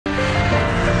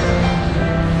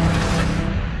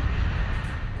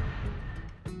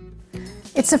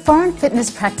It's a foreign fitness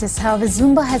practice, however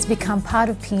Zumba has become part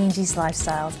of PNG's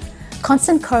lifestyle.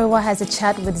 Constant Korowa has a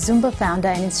chat with Zumba founder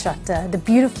and instructor, the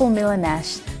beautiful Mila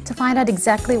Nash, to find out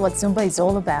exactly what Zumba is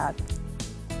all about.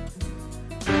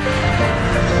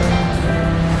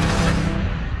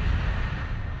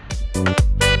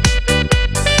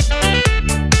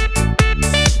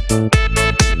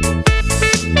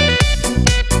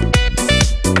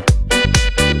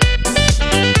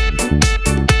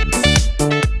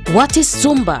 What is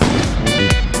Zumba?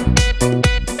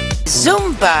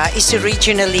 Zumba is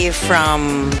originally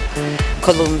from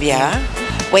Colombia,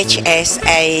 which is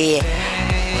a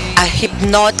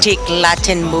hypnotic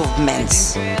Latin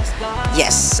movements.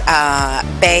 Yes,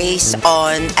 based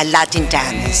on a Latin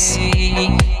dance.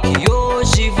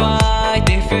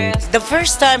 The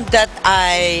first time that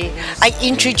I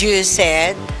introduced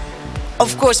it,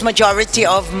 of course, majority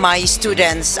of my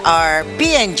students are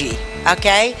PNG.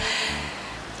 Okay.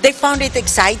 They found it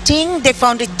exciting, they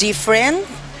found it different,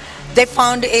 they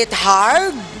found it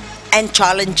hard and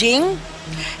challenging,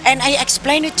 and I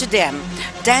explained it to them.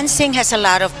 Dancing has a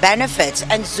lot of benefits,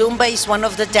 and Zumba is one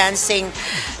of the dancing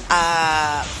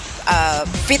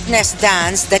fitness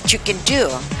dance that you can do.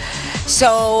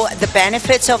 So the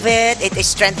benefits of it, it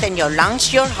strengthens your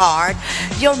lungs, your heart,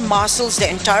 your muscles, the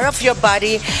entire of your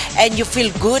body, and you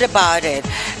feel good about it.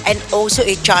 And also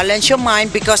it challenges your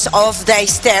mind because of the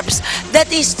steps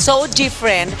that is so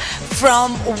different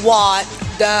from what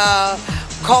the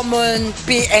common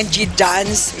PNG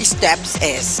dance steps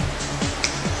is.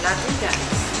 Latin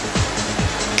dance.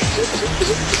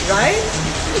 Right?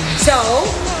 So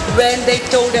when they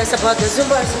told us about the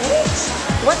Zumba, I said,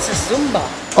 hey, what's a Zumba?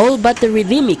 All but the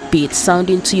rhythmic beat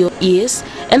sounding to your ears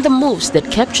and the moves that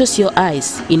captures your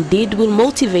eyes indeed will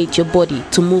motivate your body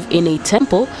to move in a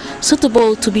tempo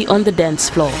suitable to be on the dance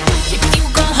floor. If you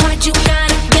go hard, you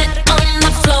gotta get on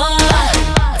the floor.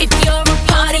 If you're a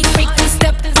party freak, then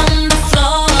step on the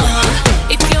floor.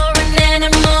 If you're an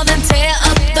animal, then tear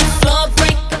up the floor,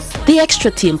 break the... The extra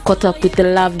team caught up with the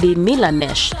lovely Mila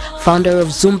Nash, founder of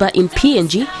Zumba in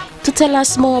PNG, to tell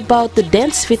us more about the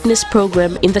dance fitness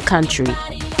program in the country.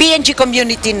 PNG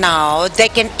community now, they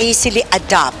can easily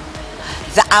adapt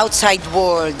the outside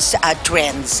world's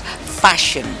trends,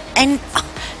 fashion, and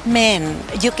man,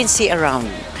 you can see around.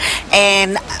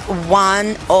 And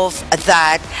one of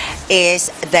that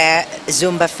is the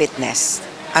Zumba fitness.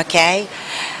 Okay,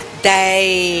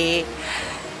 I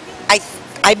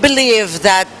believe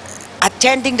that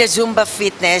attending the Zumba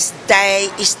fitness, they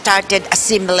started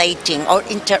assimilating or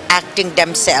interacting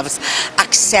themselves,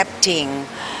 accepting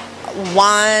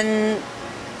one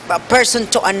person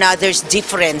to another's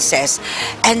differences,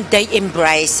 and they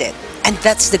embrace it. And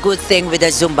that's the good thing with the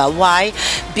Zumba. Why?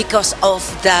 Because of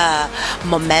the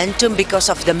momentum, because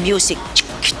of the music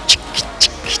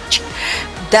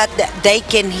that they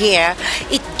can hear.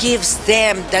 It gives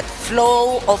them that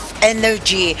flow of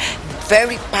energy,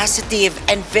 very positive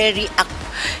and very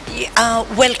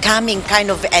welcoming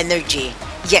kind of energy.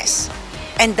 Yes,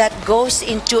 and that goes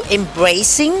into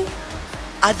embracing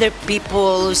other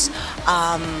people's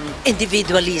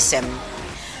individualism.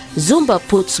 Zumba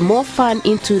puts more fun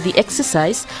into the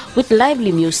exercise with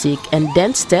lively music and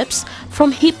dance steps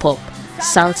from hip-hop,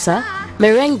 salsa,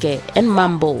 merengue and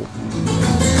mambo.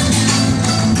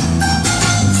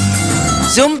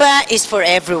 Zumba is for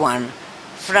everyone,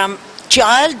 from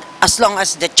child, as long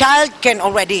as the child can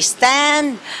already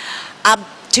stand, up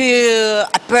to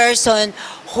a person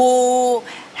who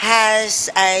has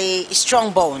a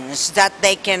strong bones that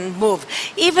they can move.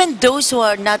 Even those who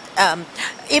are not,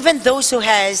 even those who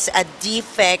has a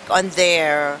defect on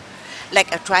their,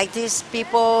 like arthritis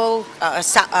people,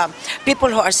 people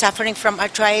who are suffering from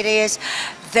arthritis,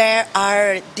 there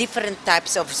are different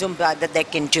types of Zumba that they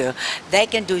can do. They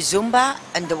can do Zumba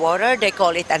in the water. They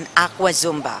call it an aqua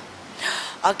Zumba.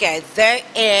 Okay, there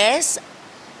is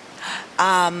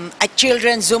a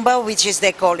children's Zumba, which is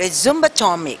they call it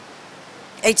Zumbatomic.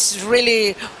 It's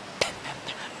really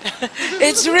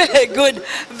good,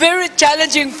 very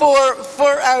challenging for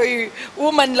a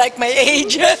woman like my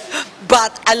age,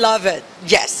 but I love it,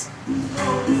 yes.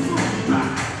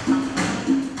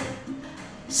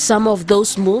 Some of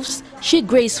those moves, she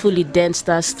gracefully danced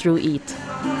us through it.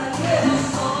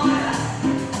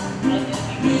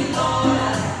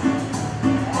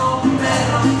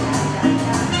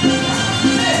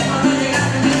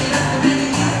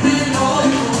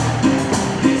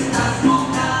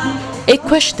 A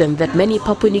question that many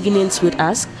Papua New Guineans would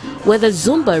ask, whether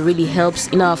Zumba really helps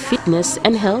in our fitness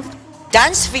and health?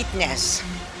 Dance fitness,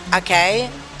 okay,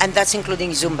 and that's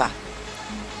including Zumba.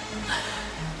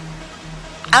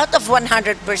 out of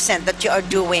 100% that you are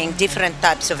doing different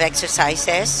types of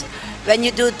exercises, when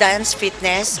you do dance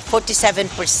fitness,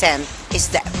 47% is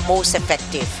the most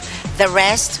effective. The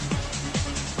rest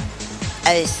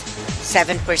is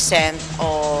 7%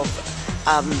 of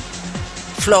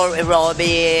floor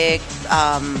aerobic,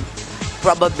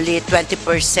 probably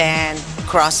 20%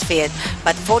 CrossFit,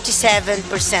 but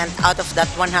 47% out of that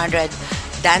 100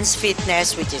 dance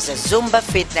fitness, which is a Zumba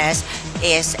fitness,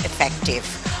 is effective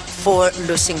for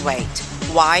losing weight.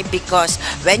 Why? Because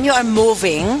when you are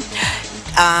moving,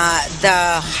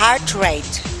 the heart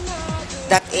rate,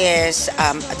 that is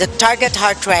the target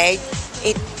heart rate,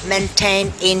 it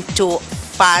maintained into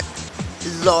fat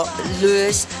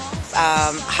loose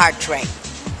heart rate.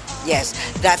 Yes,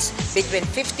 that's between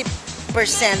 50%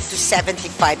 to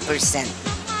 75%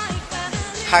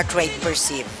 heart rate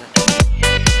perceived.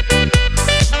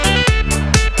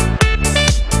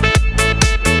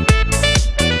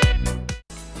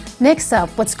 Next up,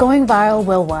 what's going viral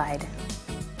worldwide?